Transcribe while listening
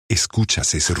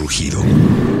¿Escuchas ese rugido?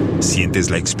 ¿Sientes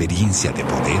la experiencia de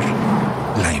poder?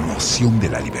 ¿La emoción de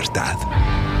la libertad?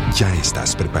 Ya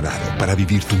estás preparado para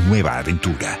vivir tu nueva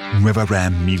aventura. Nueva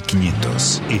Ram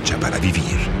 1500, hecha para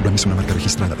vivir. Ram es una marca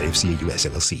registrada de FCA US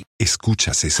LLC.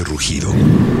 ¿Escuchas ese rugido?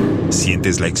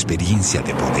 ¿Sientes la experiencia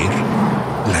de poder?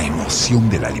 ¿La emoción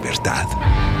de la libertad?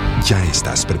 Ya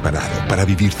estás preparado para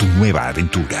vivir tu nueva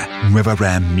aventura. Nueva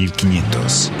Ram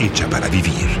 1500, hecha para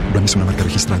vivir. Ram es una marca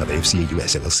registrada de FCA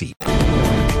US LLC.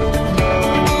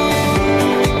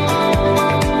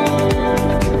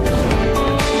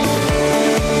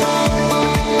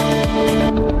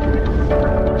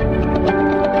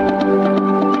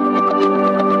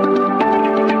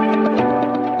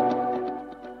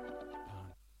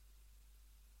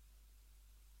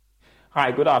 Hi,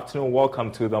 good afternoon.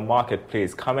 Welcome to the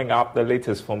Marketplace. Coming up, the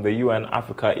latest from the UN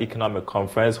Africa Economic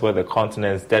Conference, where the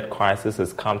continent's debt crisis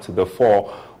has come to the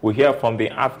fore. We hear from the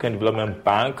African Development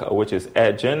Bank, which is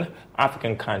urging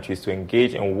African countries to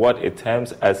engage in what it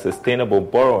terms as sustainable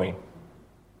borrowing.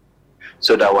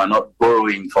 So that we're not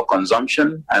borrowing for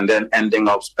consumption and then ending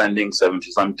up spending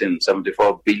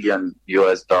 74 billion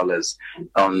US dollars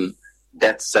on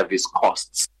debt service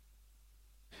costs.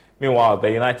 Meanwhile, the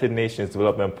United Nations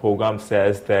Development Programme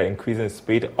says the increasing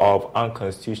speed of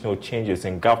unconstitutional changes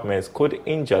in governments could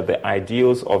injure the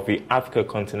ideals of the Africa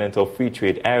Continental Free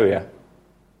Trade Area.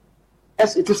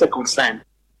 Yes, it is a concern.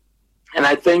 And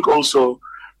I think also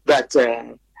that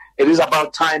it is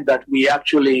about time that we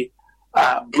actually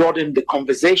broaden the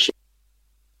conversation.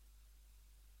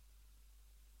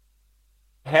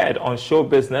 Ahead on Show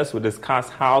Business, we discuss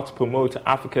how to promote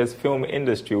Africa's film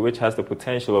industry, which has the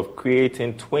potential of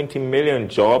creating 20 million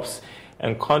jobs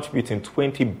and contributing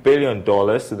 $20 billion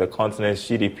to the continent's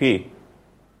GDP.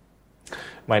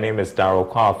 My name is Darryl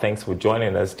Kwao. Thanks for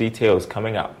joining us. Details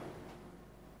coming up.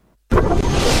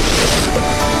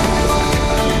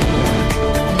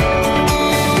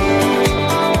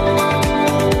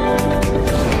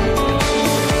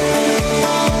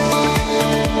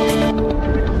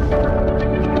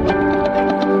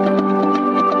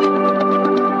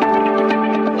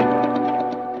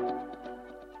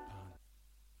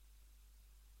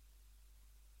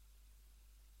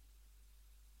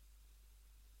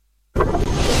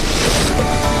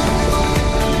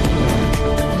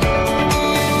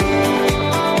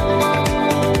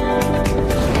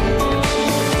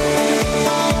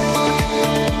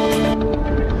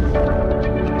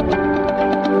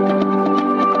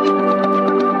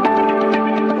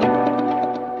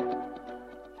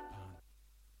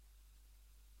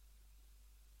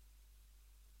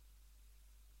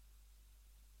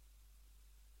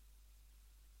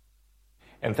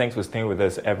 And thanks for staying with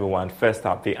us, everyone. First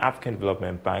up, the African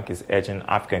Development Bank is urging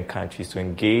African countries to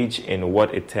engage in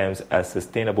what it terms as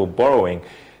sustainable borrowing.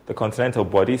 The continental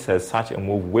body says such a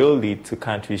move will lead to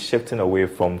countries shifting away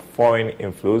from foreign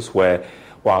inflows,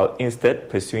 while instead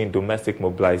pursuing domestic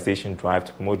mobilization drive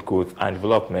to promote growth and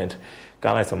development.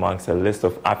 Ghana is amongst a list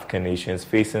of African nations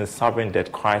facing sovereign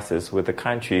debt crisis, with the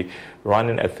country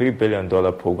running a $3 billion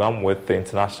program with the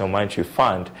International Monetary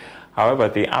Fund. However,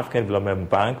 the African Development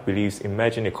Bank believes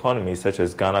emerging economies such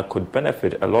as Ghana could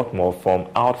benefit a lot more from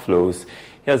outflows.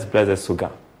 Here's Blaise Suga.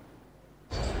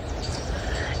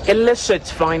 Illicit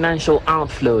financial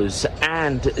outflows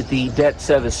and the debt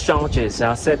service charges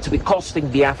are said to be costing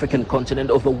the African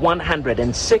continent over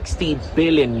 160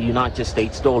 billion United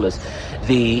States dollars.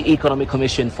 The Economic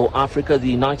Commission for Africa,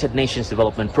 the United Nations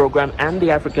Development Programme, and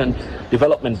the African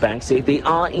Development Bank say they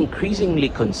are increasingly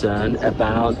concerned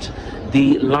about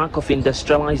the lack of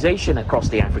industrialization across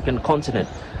the African continent.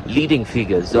 Leading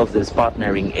figures of these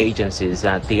partnering agencies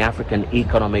at the African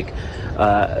Economic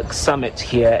Summit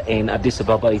here in Addis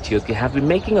Ababa, Ethiopia, have been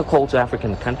making a call to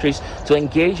African countries to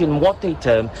engage in what they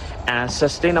term as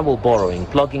sustainable borrowing,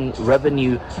 plugging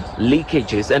revenue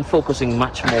leakages and focusing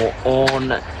much more on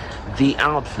the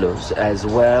outflows, as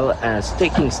well as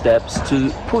taking steps to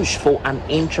push for an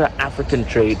intra-African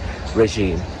trade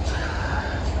regime.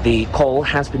 The call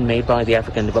has been made by the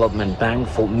African Development Bank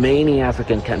for many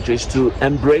African countries to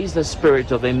embrace the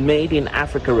spirit of a Made in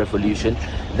Africa revolution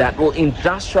that will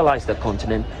industrialize the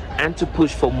continent and to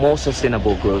push for more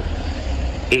sustainable growth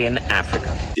in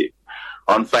Africa.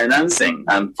 On financing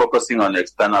and focusing on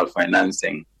external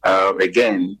financing,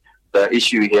 again, the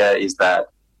issue here is that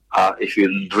if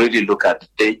you really look at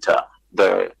data,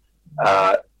 the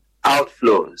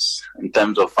outflows in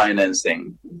terms of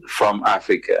financing from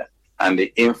Africa and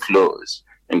the inflows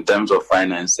in terms of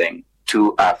financing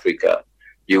to Africa,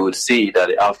 you would see that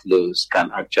the outflows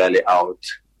can actually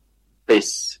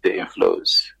outpace the inflows.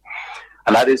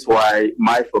 And that is why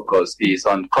my focus is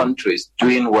on countries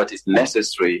doing what is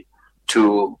necessary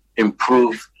to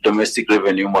improve domestic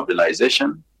revenue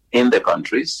mobilization in the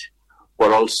countries,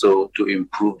 but also to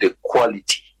improve the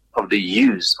quality of the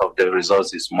use of the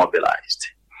resources mobilized.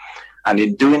 And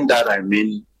in doing that, I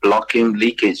mean blocking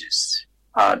leakages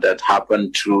that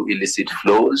happen through illicit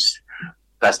flows.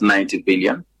 That's 90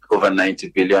 billion, over 90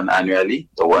 billion annually,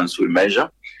 the ones we measure.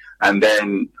 And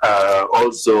then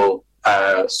also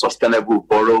sustainable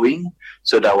borrowing,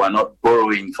 so that we're not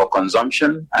borrowing for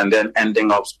consumption and then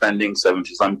ending up spending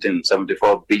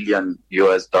 74 billion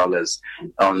US dollars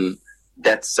on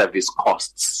debt service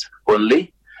costs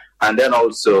only. And then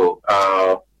also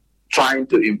trying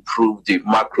to improve the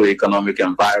macroeconomic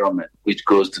environment, which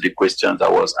goes to the question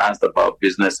that was asked about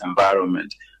business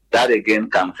environment. That again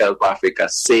can help Africa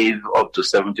save up to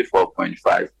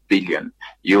 74.5 billion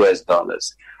US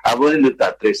dollars. I've only looked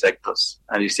at 3 sectors,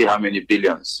 and you see how many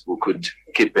billions we could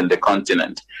keep in the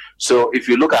continent. So if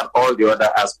you look at all the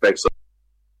other aspects of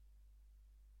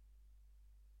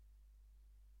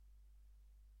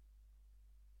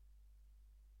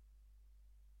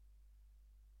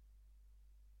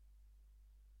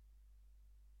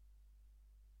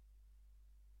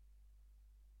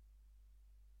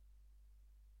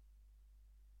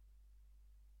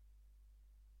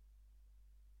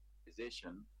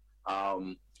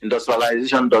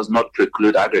industrialization does not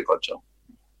preclude agriculture,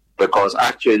 because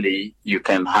actually you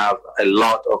can have a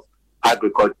lot of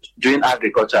agriculture, doing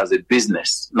agriculture as a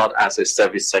business, not as a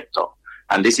service sector.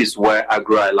 And this is where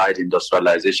agro-allied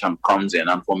industrialization comes in.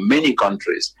 And for many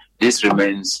countries, this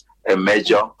remains a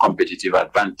major competitive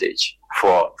advantage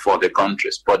for the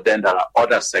countries. But then there are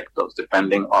other sectors,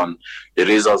 depending on the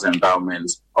resource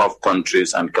endowments of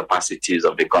countries and capacities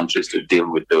of the countries to deal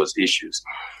with those issues.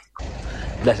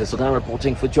 Blessed Sudan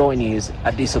reporting for Joy News,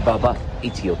 Addis Ababa,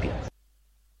 Ethiopia.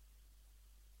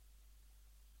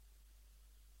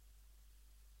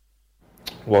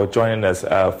 Well, joining us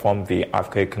from the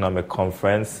Africa Economic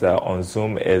Conference on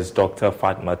Zoom is Dr.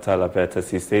 Fatmata Laverta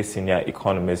Sise, Senior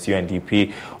Economist,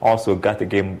 UNDP. Also,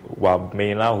 Gatege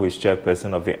Wabmela, who is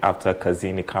Chairperson of the Afta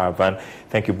Kazini Caravan.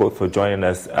 Thank you both for joining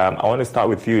us. I want to start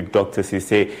with you, Dr.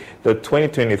 Sise. The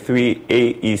 2023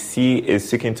 AEC is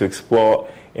seeking to explore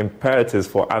imperatives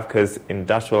for Africa's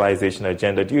industrialization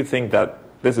agenda. Do you think that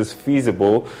this is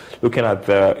feasible, looking at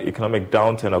the economic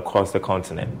downturn across the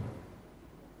continent?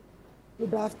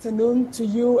 Good afternoon to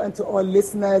you and to all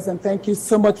listeners, and thank you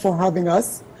so much for having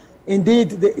us.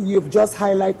 Indeed, you've just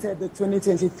highlighted the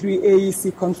 2023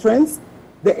 AEC conference.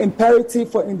 The imperative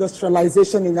for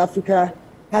industrialization in Africa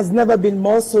has never been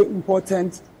more so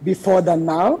important before than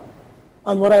now.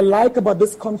 And what I like about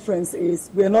this conference is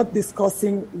we're not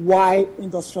discussing why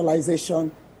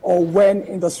industrialization or when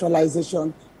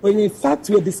industrialization, but in fact,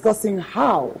 we're discussing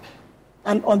how.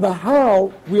 And on the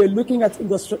how, we are looking at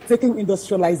taking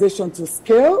industrialization to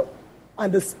scale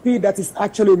and the speed that is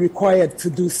actually required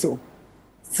to do so.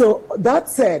 So that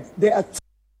said, there are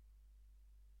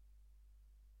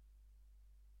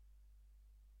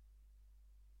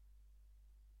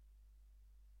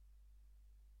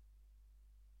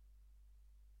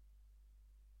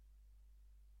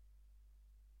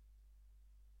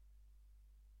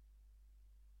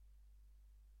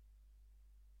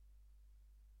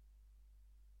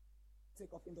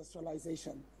of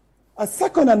industrialization. A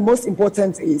second and most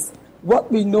important is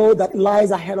what we know that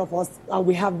lies ahead of us, and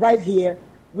we have right here,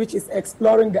 which is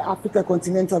exploring the Africa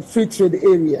Continental Free Trade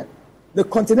Area. The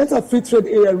Continental Free Trade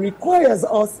Area requires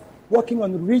us working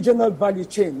on regional value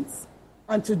chains.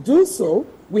 And to do so,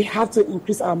 we have to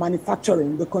increase our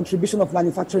manufacturing, the contribution of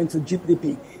manufacturing to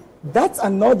GDP. That's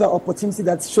another opportunity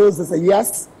that shows us that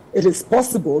yes, it is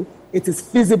possible, it is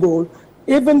feasible,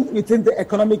 even within the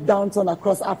economic downturn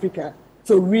across Africa,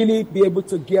 to really be able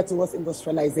to gear towards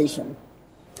industrialization.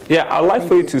 Yeah, I'd like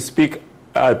for you to speak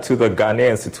to the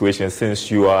Ghanaian situation,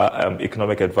 since you are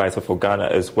economic advisor for Ghana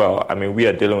as well. I mean, we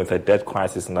are dealing with a debt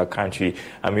crisis in our country.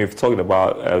 I mean, we've talked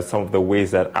about some of the ways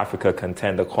that Africa can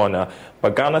turn the corner.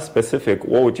 But Ghana specific,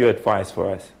 what would you advise for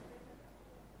us?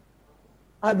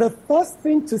 The first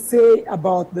thing to say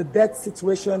about the debt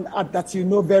situation that you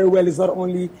know very well is not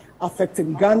only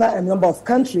affecting Ghana and a number of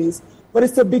countries, but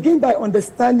it's to begin by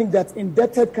understanding that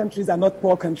indebted countries are not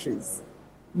poor countries.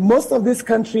 Most of these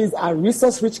countries are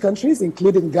resource-rich countries,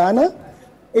 including Ghana.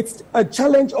 It's a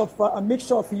challenge of a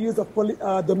mixture of use of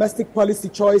domestic policy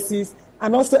choices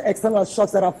and also external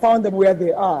shocks that have found them where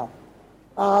they are.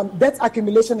 Debt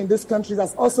accumulation in these countries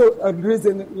has also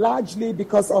arisen largely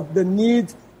because of the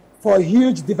need for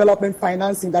huge development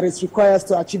financing that is required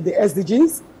to achieve the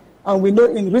SDGs. And we know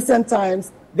in recent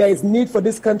times, there is need for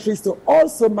these countries to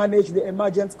also manage the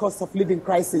emergent cost of living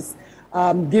crisis,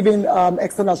 given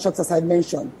external shocks, as I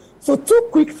mentioned. So 2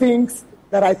 quick things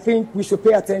that I think we should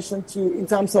pay attention to in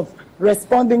terms of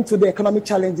responding to the economic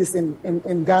challenges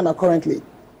in Ghana currently.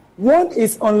 One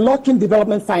is unlocking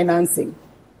development financing.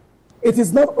 It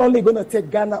is not only going to take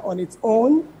Ghana on its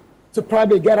own to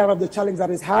probably get out of the challenge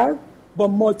that is hard, but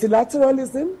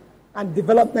multilateralism and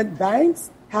development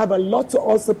banks have a lot to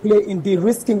also play in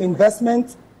de-risking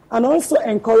investment and also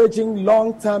encouraging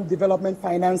long-term development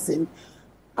financing.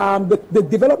 The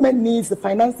development needs, the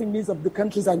financing needs of the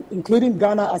countries, and including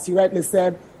Ghana, as you rightly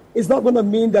said, is not going to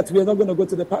mean that we're not going to go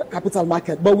to the capital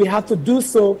market, but we have to do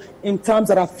so in terms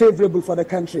that are favorable for the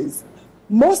countries.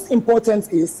 Most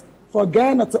important is for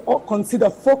Ghana to consider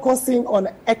focusing on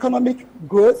economic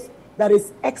growth that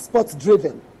is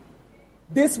export-driven.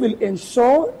 This will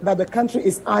ensure that the country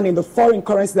is earning the foreign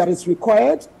currency that is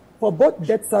required for both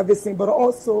debt servicing, but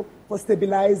also for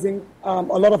stabilizing a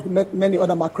lot of many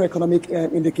other macroeconomic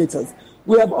indicators.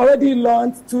 We have already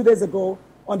learned 2 days ago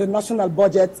on the national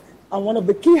budget, and one of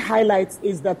the key highlights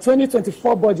is that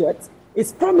 2024 budget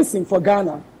is promising for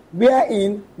Ghana,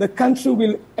 wherein the country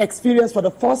will experience for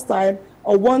the first time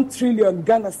a 1 trillion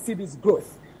Ghana cedis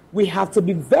growth. We have to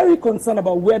be very concerned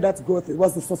about where that growth is,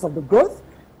 what's the source of the growth,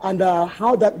 and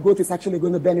how that growth is actually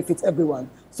going to benefit everyone.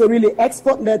 So really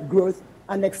export-led growth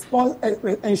and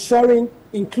ensuring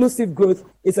inclusive growth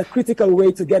is a critical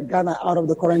way to get Ghana out of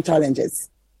the current challenges.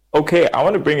 Okay, I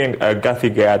want to bring in Gathy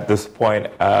Gay at this point.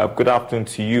 Good afternoon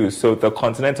to you. So the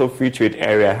Continental Free Trade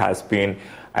Area has been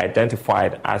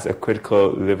identified as a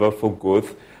critical lever for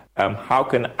growth. How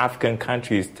can African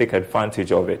countries take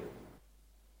advantage of it?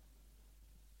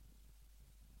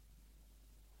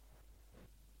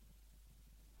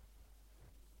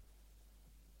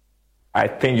 I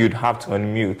think you'd have to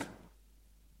unmute.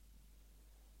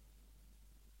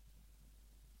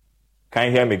 Can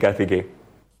you hear me, Gathy Gay?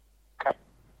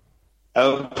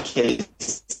 Okay.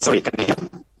 Sorry, can you hear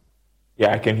me?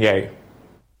 Yeah, I can hear you.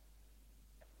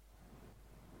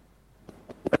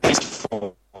 Thanks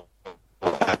for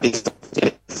this.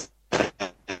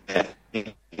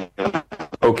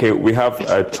 Okay, we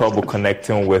have trouble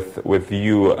connecting with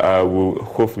you. We'll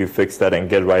hopefully fix that and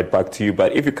get right back to you.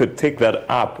 But if you could take that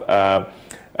up,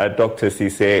 Dr.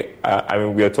 Cisse, I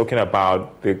mean, we are talking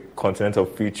about the Continental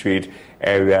Free Trade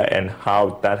Area and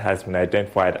how that has been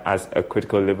identified as a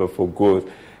critical lever for growth.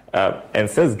 And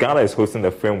since Ghana is hosting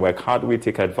the framework, how do we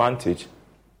take advantage?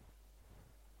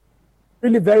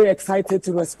 Really very excited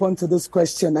to respond to this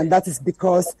question, and that is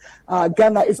because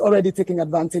Ghana is already taking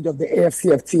advantage of the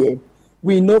AfCFTA.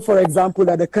 We know, for example,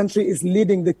 that the country is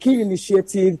leading the key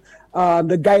initiative,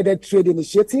 the Guided Trade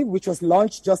Initiative, which was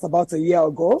launched just about a year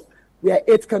ago, where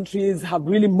 8 countries have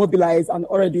really mobilized and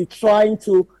already trying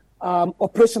to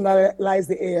operationalize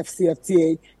the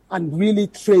AfCFTA and really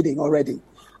trading already.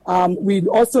 We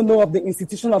also know of the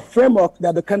institutional framework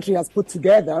that the country has put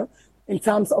together in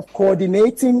terms of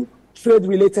coordinating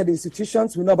trade-related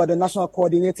institutions. We know about the National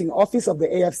Coordinating Office of the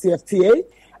AfCFTA,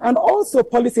 and also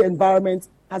policy environment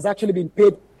has actually been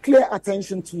paid clear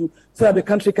attention to so that the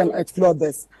country can explore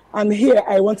this. And here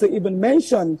I want to even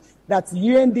mention that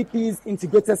UNDP's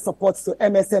integrated support to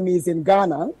MSMEs in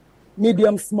Ghana,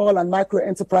 medium, small, and micro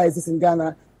enterprises in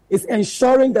Ghana, is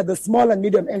ensuring that the small and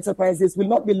medium enterprises will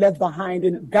not be left behind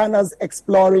in Ghana's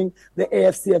exploring the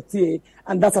AfCFTA.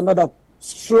 And that's another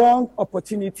strong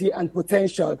opportunity and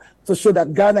potential to show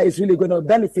that Ghana is really going to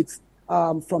benefit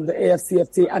from the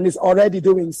AfCFTA and is already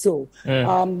doing so.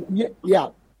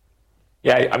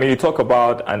 Yeah, I mean, you talk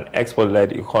about an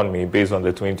export-led economy based on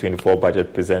the 2024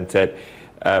 budget presented.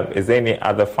 Is there any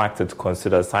other factor to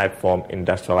consider aside from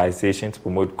industrialization to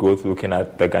promote growth, looking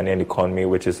at the Ghanaian economy,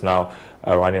 which is now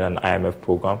running an IMF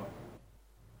program?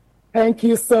 Thank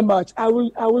you so much. I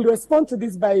will respond to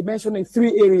this by mentioning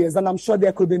 3 areas, and I'm sure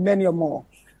there could be many more.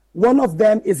 One of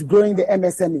them is growing the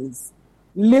MSMEs,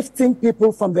 lifting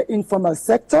people from the informal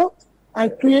sector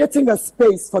and creating a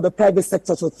space for the private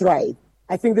sector to thrive.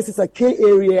 I think this is a key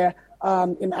area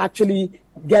in actually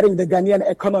getting the Ghanaian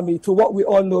economy to what we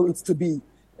all know it to be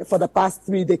for the past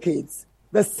 3 decades.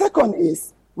 The second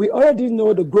is we already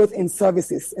know the growth in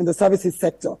services, in the services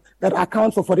sector, that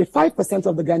account for 45%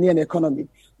 of the Ghanaian economy.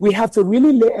 We have to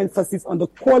really lay emphasis on the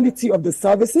quality of the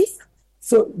services,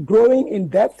 so growing in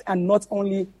depth and not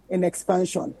only in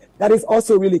expansion. That is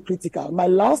also really critical. My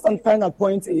last and final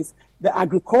point is the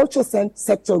agriculture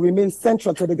sector remains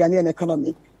central to the Ghanaian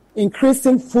economy,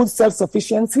 increasing food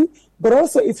self-sufficiency, but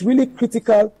also it's really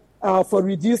critical for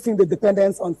reducing the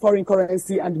dependence on foreign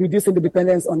currency and reducing the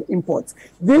dependence on imports.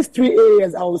 These three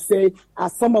areas, I would say,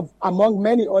 are among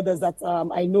many others that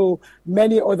I know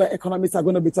many other economists are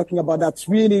going to be talking about that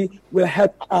really will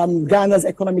help Ghana's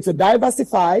economy to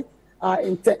diversify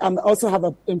and also have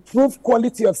an improved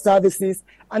quality of services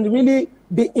and really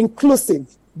be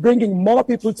inclusive, bringing more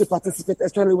people to participate,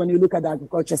 especially when you look at the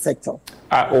agriculture sector.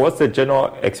 What's the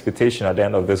general expectation at the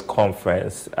end of this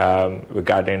conference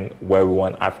regarding where we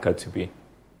want Africa to be?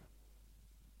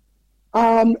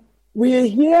 We're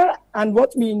here, and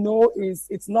what we know is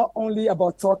it's not only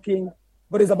about talking,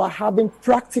 but it's about having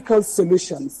practical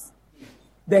solutions.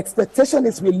 The expectation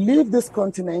is we leave this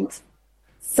continent.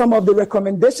 Some of the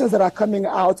recommendations that are coming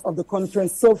out of the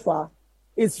conference so far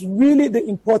is really the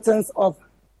importance of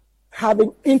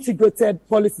having integrated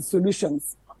policy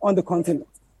solutions on the continent.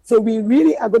 So we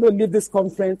really are going to leave this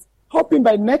conference hoping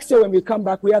by next year when we come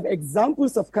back, we have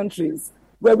examples of countries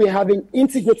where we're having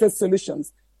integrated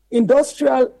solutions.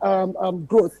 Industrial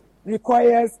growth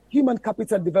requires human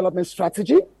capital development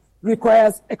strategy,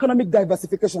 requires economic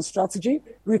diversification strategy,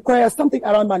 requires something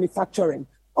around manufacturing.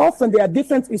 Often there are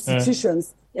different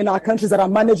institutions in our countries that are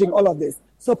managing all of this.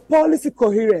 So policy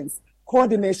coherence,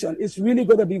 coordination is really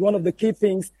going to be one of the key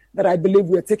things that I believe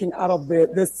we're taking out of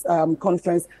this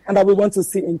conference and that we want to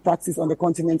see in practice on the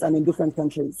continent and in different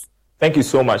countries. Thank you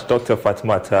so much, Dr.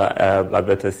 Fatoumata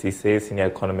Labeta-Cisse, Senior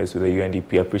Economist with the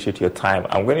UNDP. I appreciate your time.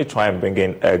 I'm going to try and bring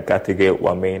in Gatige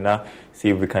Wamena, see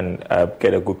if we can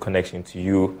get a good connection to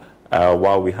you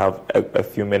while we have a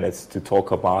few minutes to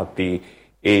talk about the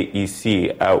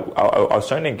AEC. I was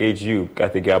trying to engage you,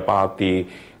 Gatige, about the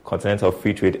Continental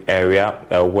Free Trade Area,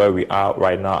 where we are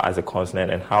right now as a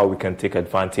continent and how we can take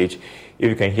advantage. If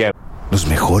you can hear. Los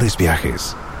mejores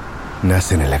viajes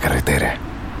nacen en la carretera,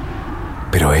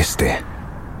 pero este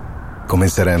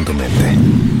comenzará en tu mente.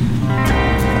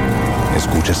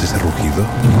 ¿Escuchas ese rugido?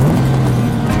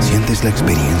 ¿Sientes la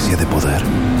experiencia de poder?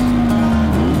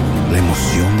 ¿La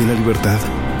emoción de la libertad?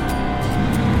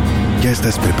 Ya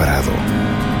estás preparado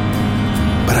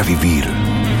para vivir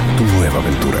tu nueva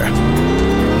aventura.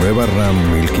 Nueva RAM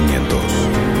 1500.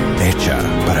 Hecha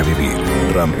para vivir.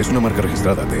 RAM es una marca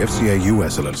registrada de FCI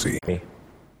US LLC.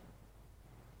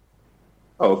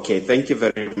 Okay, thank you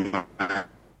very much.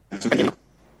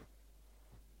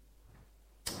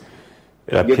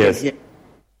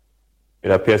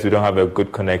 It appears we don't have a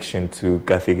good connection to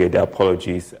Gatige. The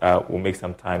apologies. We'll make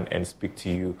some time and speak to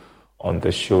you on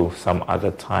the show some other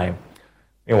time.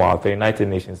 Meanwhile, the United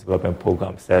Nations Development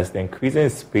Programme says the increasing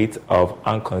spate of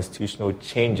unconstitutional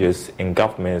changes in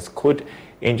governments could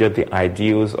injure the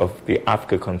ideals of the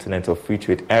African Continental Free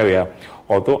Trade Area.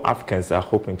 Although Africans are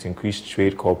hoping to increase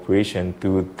trade cooperation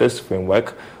through this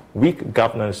framework, weak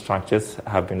governance structures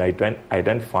have been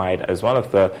identified as one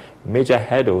of the major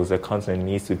hurdles the continent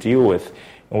needs to deal with.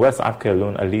 In West Africa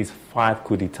alone, at least 5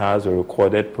 coups d'etats were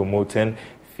recorded, promoting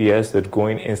fears that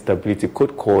growing instability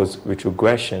could cause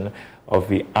retrogression of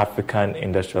the African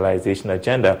industrialization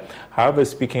agenda. However,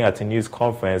 speaking at a news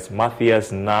conference,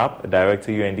 Matthias Knapp,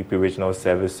 Director, UNDP Regional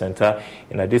Service Center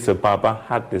in Addis Ababa,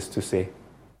 had this to say.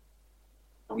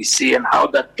 We see and how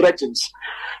that threatens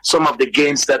some of the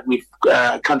gains that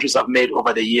countries have made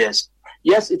over the years.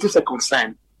 Yes, it is a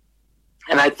concern.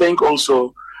 And I think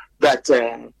also that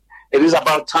it is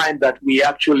about time that we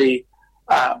actually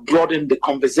broaden the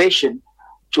conversation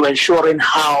to ensuring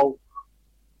how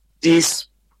these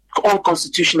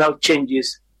unconstitutional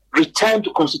changes return to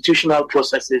constitutional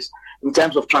processes in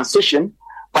terms of transition,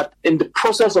 but in the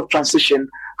process of transition,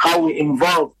 how we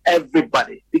involve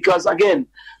everybody. Because again,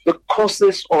 the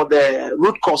causes or the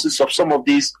root causes of some of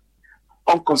these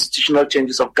unconstitutional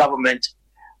changes of government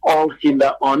all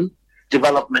hinder on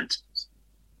development,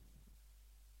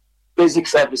 basic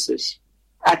services,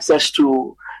 access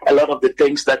to a lot of the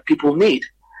things that people need.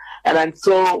 And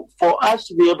so for us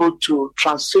to be able to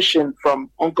transition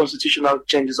from unconstitutional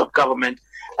changes of government,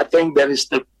 I think there is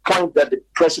the point that the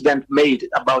president made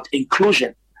about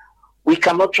inclusion. We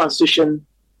cannot transition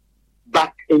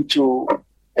back into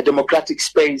a democratic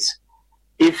space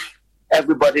if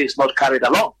everybody is not carried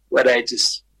along, whether it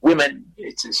is women,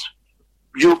 it is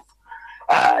youth,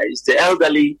 it's the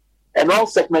elderly, and all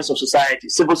segments of society,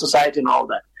 civil society and all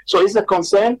that. So it's a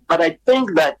concern, but I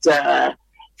think that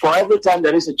for every time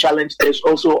there is a challenge, there's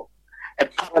also a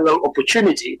parallel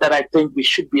opportunity that I think we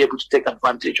should be able to take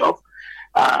advantage of.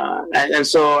 And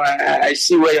so I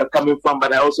see where you're coming from,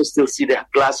 but I also still see the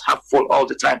glass half full all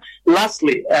the time.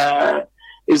 Lastly,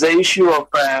 is the issue of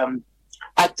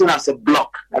acting as a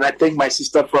block. And I think my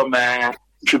sister from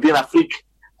Tribune Afrique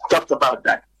talked about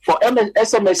that. For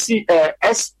SMEs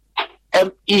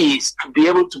to be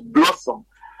able to blossom,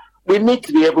 we need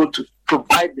to be able to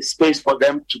provide the space for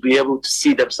them to be able to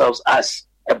see themselves as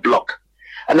a bloc.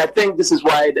 And I think this is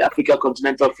why the Africa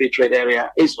Continental Free Trade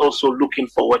Area is also looking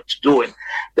forward to doing.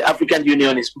 The African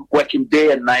Union is working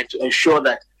day and night to ensure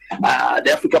that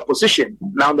the Africa position,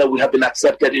 now that we have been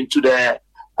accepted into the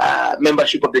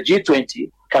membership of the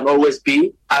G20, can always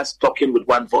be us talking with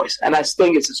one voice. And I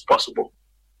think it is possible.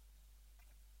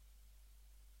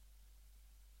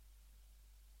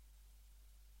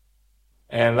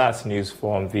 And that's news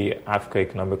from the Africa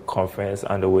Economic Conference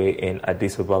underway in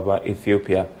Addis Ababa,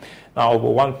 Ethiopia. Now, over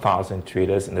 1,000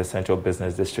 traders in the Central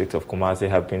Business District of Kumasi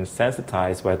have been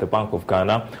sensitized by the Bank of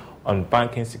Ghana on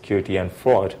banking security and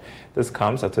fraud. This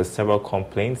comes after several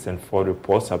complaints and fraud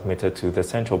reports submitted to the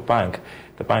central bank.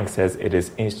 The bank says it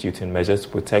is instituting measures to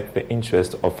protect the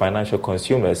interests of financial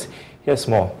consumers. Here's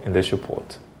more in this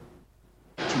report.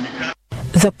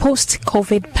 The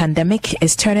post-COVID pandemic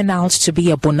is turning out to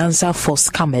be a bonanza for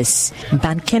scammers.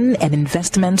 Banking and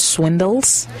investment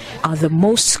swindles are the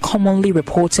most commonly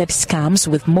reported scams,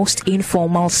 with most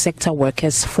informal sector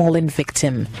workers falling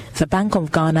victim. The Bank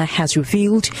of Ghana has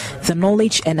revealed the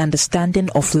knowledge and understanding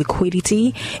of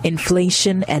liquidity,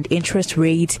 inflation and interest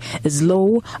rate is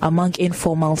low among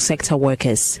informal sector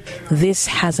workers. This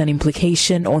has an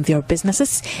implication on their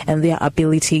businesses and their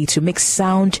ability to make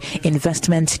sound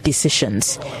investment decisions.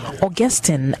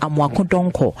 Augustine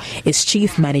Amwakondonko is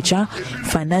Chief Manager,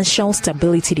 Financial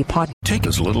Stability Department. Take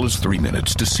as little as 3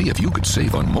 minutes to see if you could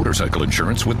save on motorcycle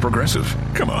insurance with Progressive.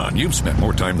 Come on, you've spent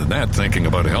more time than that thinking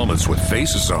about helmets with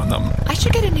faces on them. I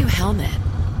should get a new helmet.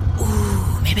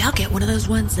 Ooh, maybe I'll get one of those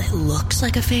ones that looks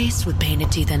like a face with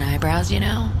painted teeth and eyebrows, you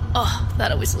know? Oh,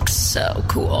 that always looks so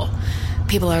cool.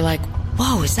 People are like,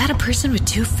 whoa, is that a person with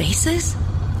two faces?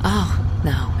 Oh,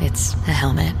 no, it's a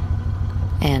helmet.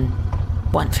 And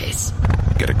one face.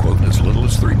 Get a quote in as little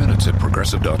as 3 minutes at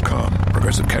Progressive.com.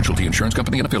 Progressive Casualty Insurance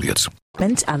Company and Affiliates.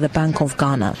 At the Bank of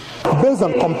Ghana. Based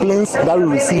on complaints that we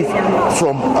receive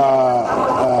from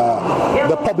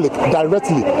the public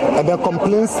directly, and then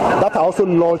complaints that are also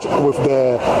lodged with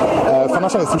the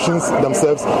financial institutions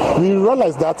themselves, we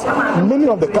realize that many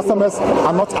of the customers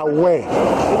are not aware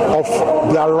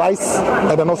of their rights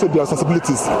and then also their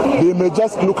responsibilities. They may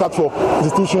just look out for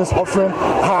institutions offering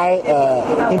high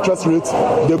interest rates.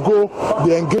 They go,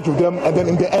 they engage with them, and then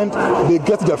in the end, they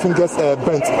get their fingers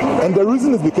burnt. And the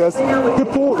reason is because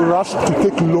people rush to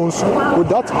take loans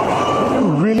without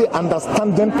really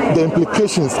understanding the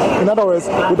implications. In other words,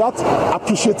 without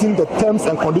appreciating the terms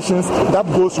and conditions that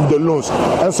goes with the loans.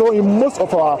 And so in most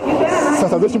of our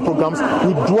sensitization programs,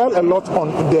 we dwell a lot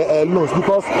on the loans,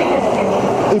 because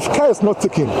if care is not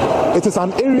taken, it is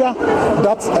an area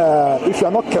that if you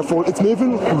are not careful, it may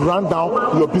even run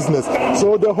down your business.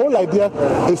 So the whole idea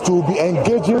is to be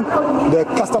engaging the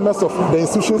customers of the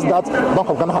institutions that Bank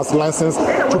of Ghana has licensed,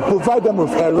 to provide them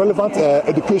with a relevant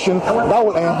education that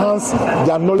will enhance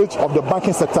their knowledge of the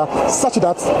banking sector, such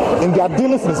that in their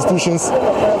dealings with institutions,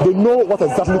 they know what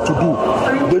exactly to do.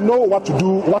 They know what to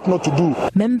do, what not to do.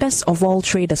 Members of all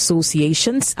trade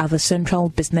associations at the Central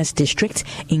Business District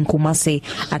in Kumasi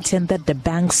attended the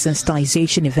bank's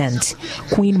sensitization event.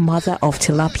 Queen Mother of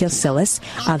Tilapia sellers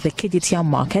at the Kiditia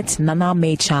Market, Nana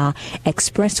Mecha,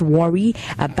 expressed worry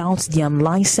about the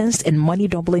unlicensed and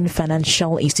money-doubling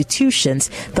financial institutions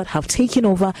that have taken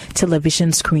over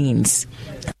television screens.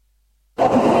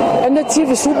 And the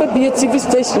TV super be a TV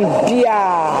station be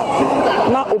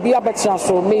na obi abetra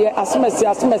so me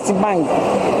asemesi bank.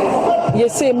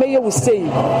 Yes, say mayor will say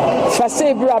our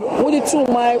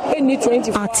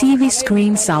TV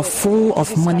screens are full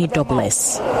of money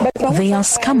doublers. They are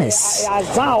scammers.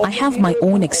 I have my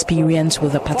own experience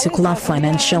with a particular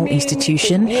financial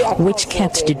institution which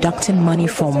kept deducting money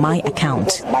from my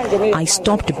account. I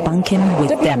stopped banking with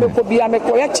them.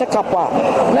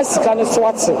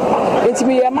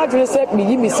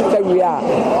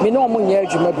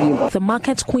 The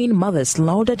Market Queen Mothers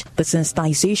lauded the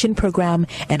sensitization program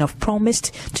and have promised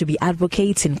to be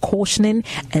advocates in cautioning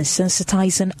and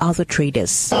sensitizing other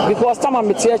traders. Because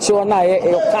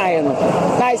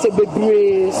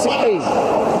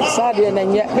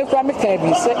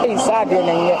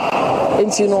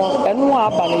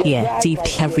yeah, deep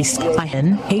heavy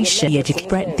iron, Asian,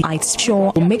 spread the ice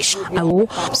show will make sure I will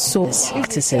so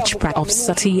to search of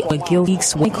Sati or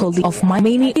Gilgeeks of my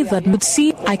many that would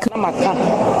see I could.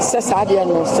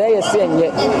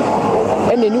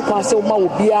 And then you can say, "Ma will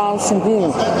be on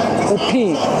Sugun,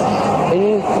 Upin."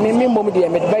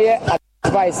 And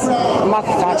advice, Mark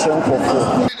Thatcher.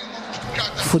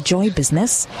 For Joy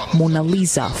Business, Mona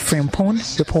Lisa Frimpong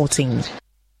reporting.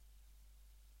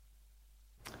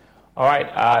 All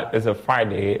right, it's a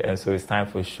Friday, and so it's time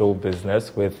for show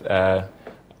business with the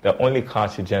only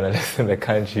country journalist in the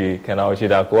country, Kenao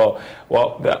Chidak.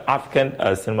 Well, the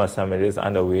African Cinema Summit is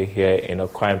underway here in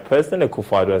Accra. President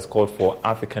Akufo-Addo has called for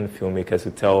African filmmakers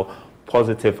to tell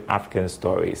positive African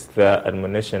stories. The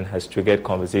admonition has triggered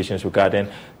conversations regarding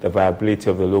the viability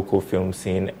of the local film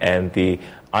scene and the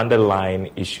underlying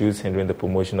issues hindering the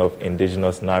promotion of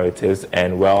indigenous narratives.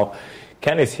 And well,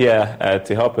 Ken is here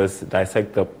to help us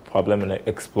dissect the problem and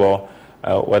explore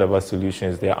whatever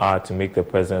solutions there are to make the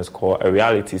president's call a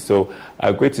reality. So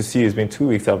great to see you. It's been 2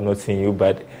 weeks I've not seen you,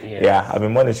 but yeah, I've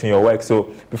been monitoring your work.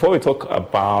 So before we talk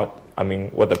about,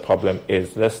 what the problem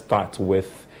is, let's start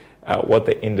with what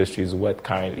the industry is worth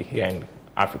currently here in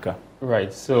Africa.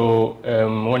 Right. So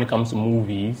when it comes to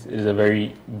movies, it is a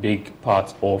very big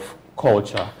part of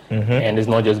culture, and it's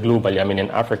not just globally.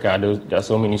 In Africa, there are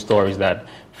so many stories that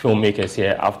filmmakers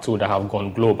here have told that have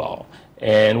gone global.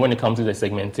 And when it comes to the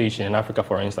segmentation in Africa,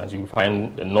 for instance, you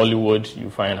find the Nollywood, you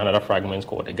find another fragment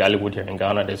called the Gallywood here in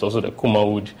Ghana. There's also the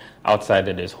Kumawood outside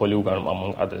there. There's Hollywood,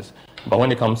 among others. But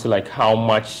when it comes to how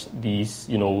much these,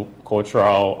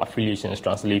 cultural affiliations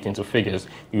translate into figures,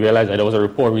 you realize that there was a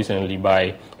report recently in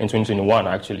 2021,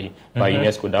 actually, by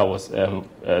UNESCO that was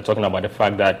talking about the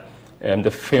fact that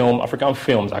African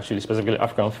films, specifically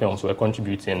African films, were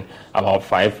contributing about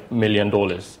 $5 million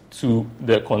to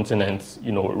the continent's,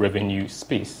 revenue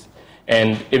space.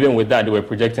 And even with that, they were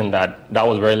projecting that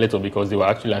was very little because they were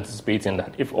actually anticipating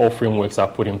that if all frameworks are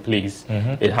put in place,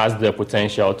 it has the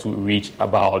potential to reach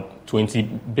about 20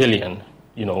 billion,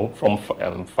 from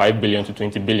 5 billion to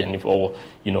 20 billion if all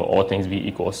things be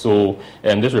equal. So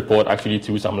this report actually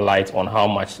threw some light on how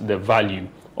much the value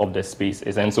of the space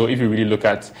is. And so if you really look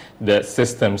at the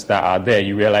systems that are there,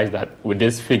 you realize that with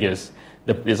these figures,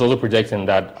 there's also projecting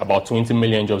that about 20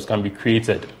 million jobs can be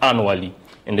created annually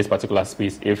in this particular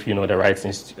space if,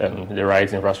 the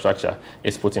right infrastructure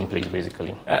is put in place,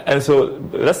 basically. And so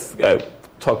let's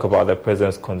talk about the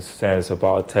president's concerns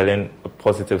about telling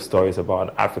positive stories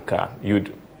about Africa.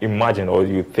 You'd imagine or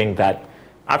you'd think that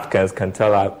Africans can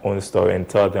tell our own story and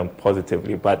tell them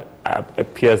positively, but it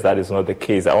appears that is not the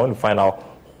case. I want to find out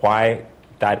why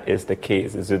that is the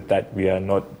case. Is it that we are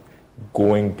not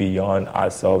going beyond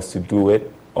ourselves to do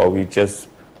it, or we just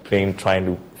plain trying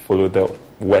to follow the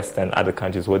West and other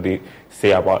countries, what they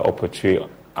say about or portray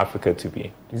Africa to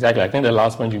be? Exactly. I think the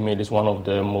last point you made is one of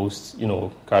the most,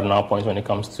 cardinal points when it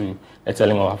comes to the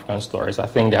telling of African stories. I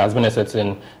think there has been a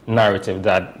certain narrative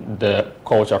that the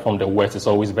culture from the West is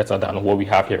always better than what we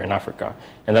have here in Africa.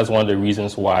 And that's one of the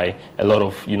reasons why a lot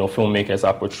of, filmmakers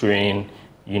are portraying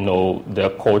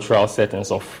the cultural settings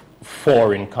of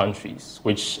foreign countries,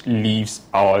 which leaves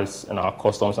ours and our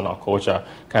customs and our culture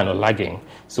kind of lagging.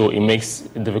 So it makes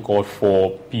it difficult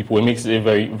for people, it makes it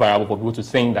very viable for people to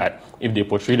think that if they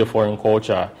portray the foreign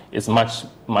culture, it's much,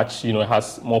 it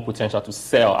has more potential to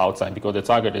sell outside because the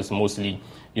target is mostly,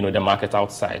 the market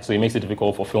outside. So it makes it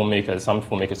difficult for some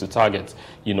filmmakers to target,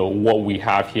 what we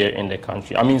have here in the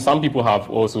country. Some people have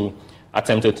also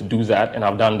attempted to do that and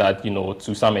have done that,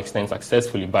 to some extent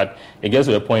successfully. But it gets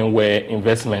to a point where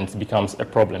investment becomes a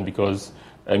problem because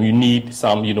you need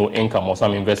some, income or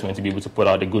some investment to be able to put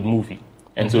out a good movie.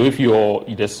 And so if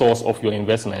the source of your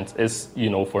investment is,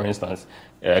 for instance,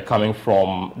 coming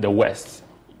from the West,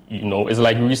 it's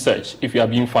like research. If you are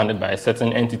being funded by a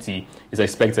certain entity, it's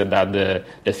expected that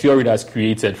the theory that's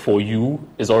created for you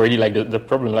is already like the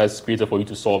problem that's created for you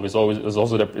to solve is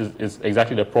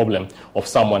exactly the problem of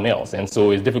someone else. And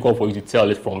so it's difficult for you to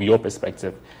tell it from your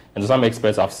perspective. And some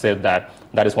experts have said that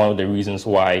is one of the reasons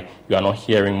why you are not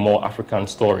hearing more African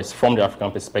stories from the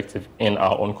African perspective in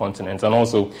our own continent. And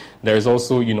also, there is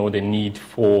also, the need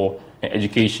for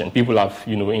education. People have,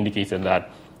 indicated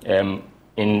that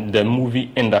in the movie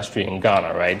industry in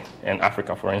Ghana, right, and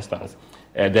Africa, for instance,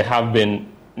 there has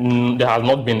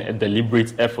not been a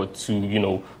deliberate effort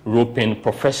to, rope in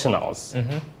professionals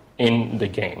in the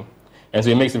game. And so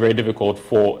it makes it very difficult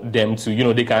for them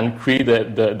to, they can create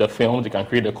the film, they can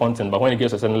create the content, but when it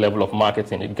gets to a certain level of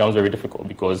marketing, it becomes very difficult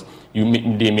because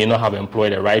they may not have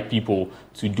employed the right people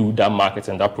to do that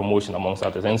marketing, that promotion, amongst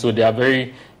others. And so there are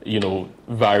very,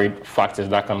 varied factors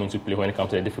that come into play when it comes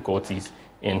to the difficulties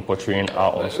in portraying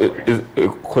our own story.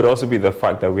 It could also be the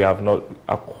fact that we have not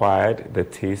acquired the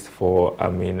taste for,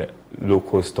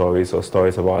 local stories or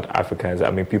stories about Africans.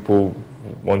 People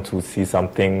want to see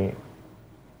something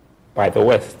by the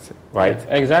West, right?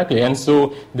 Exactly. And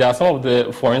so there are some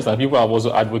of for instance, people have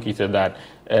also advocated that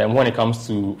when it comes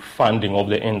to funding of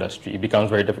the industry, it becomes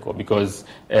very difficult because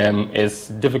it's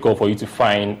difficult for you to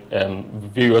find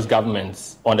various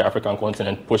governments on the African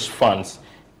continent push funds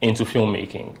into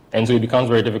filmmaking. And so it becomes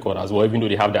very difficult as well, even though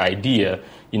they have the idea,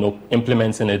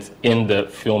 implementing it in the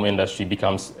film industry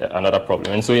becomes another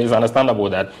problem. And so it's understandable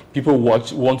that people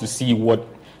want to see what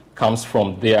comes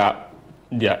from their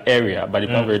area, but it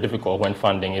becomes very difficult when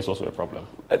funding is also a problem.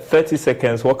 30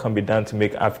 seconds, what can be done to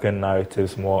make African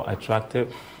narratives more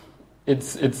attractive?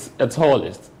 It's a tall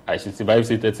list, I should say. But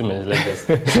if you say 30 minutes,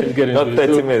 let's get into Not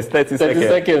 30 minutes, 30 seconds. 30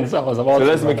 seconds. I was about so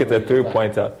let's make it a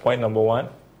 3-pointer. Point number 1.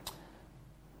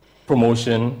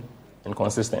 Promotion and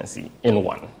consistency in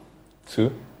one. 2.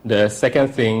 The second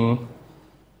thing,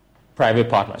 private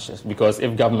partnerships, because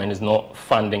if government is not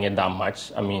funding it that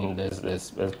much,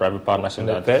 there's private partnerships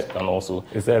that can also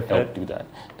help do that.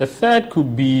 The third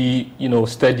could be,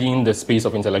 studying the space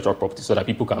of intellectual property so that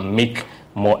people can make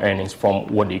more earnings from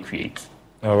what they create.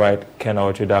 All right, Ken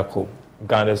Ojidako,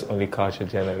 Ghana's only culture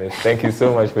journalist. Thank you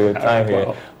so much for your time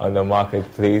here on The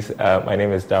Marketplace. My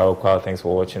name is Darryl Kwao. Thanks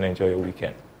for watching. Enjoy your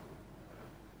weekend.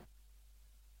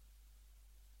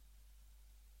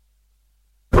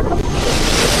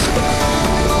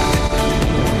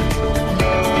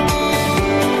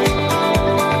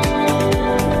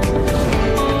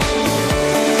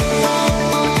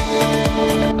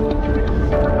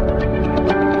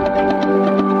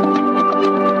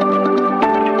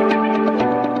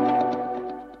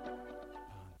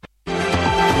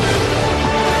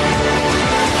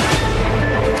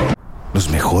 Los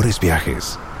mejores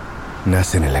viajes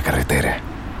nacen en la carretera,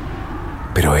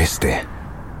 pero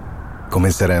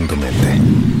comenzará en tu mente.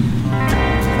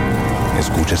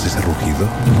 ¿Escuchas ese rugido?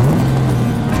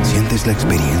 ¿Sientes la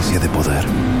experiencia de poder?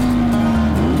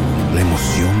 ¿La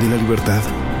emoción de la libertad?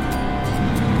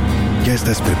 Ya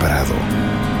estás preparado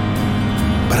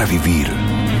para vivir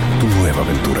tu nueva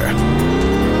aventura.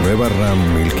 Nueva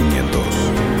Ram 1500,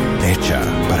 hecha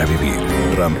para vivir.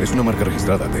 Ram es una marca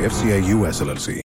registrada de FCI US LLC.